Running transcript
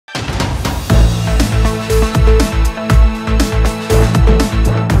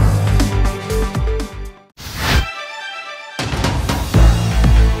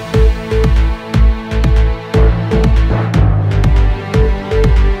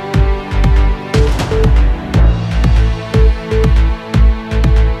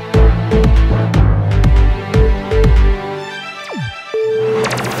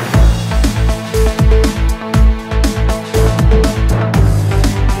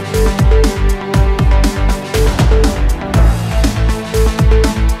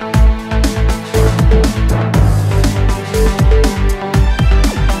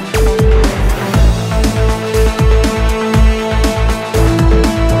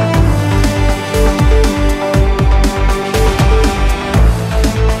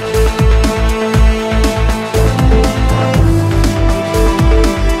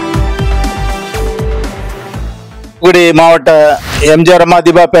தூத்துக்குடி மாவட்ட எம்ஜிஆர் அம்மா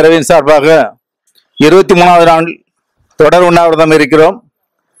தீபா பேரவையின் சார்பாக 23வது நாள் தொடர் உண்ணாவிரதம் இருக்கிறோம்.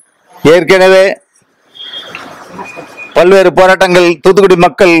 ஏற்கனவே பல்வேறு போராட்டங்கள் தூத்துக்குடி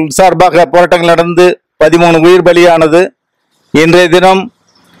மக்கள் சார்பாக போராட்டங்கள் நடந்து 13 உயிர் பலியானது. இன்றைய தினம்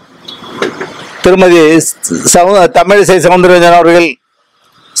திருமதி தமிழிசை சவுந்தரராஜன் அவர்கள்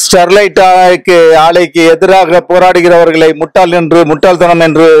ஸ்டெர்லைட் ஆலைக்கு எதிராக போராடுகிறவர்களை முட்டாள்தனம்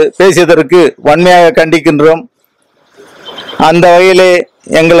என்று பேசியதற்கு வன்மையாக கண்டிக்கின்றோம். அந்த வகையிலே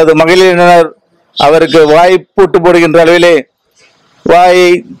எங்களது மகளிரினர் அவருக்கு வாய் பூட்டு போடுகின்ற அளவிலே வாயை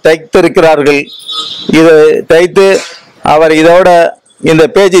தைத்திருக்கிறார்கள். இதை தைத்து அவர் இதோட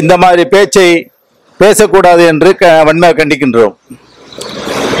இந்த மாதிரி பேச்சை பேசக்கூடாது என்று வன்மையாக கண்டிக்கின்றோம்.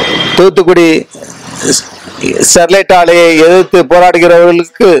 தூத்துக்குடி ஸ்டெர்லைட் ஆலையை எதிர்த்து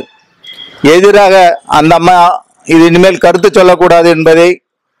போராடுகிறவர்களுக்கு எதிராக அந்த அம்மா இது இனிமேல் கருத்து சொல்லக்கூடாது என்பதை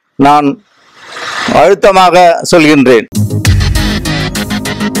நான் அழுத்தமாக சொல்கின்றேன்.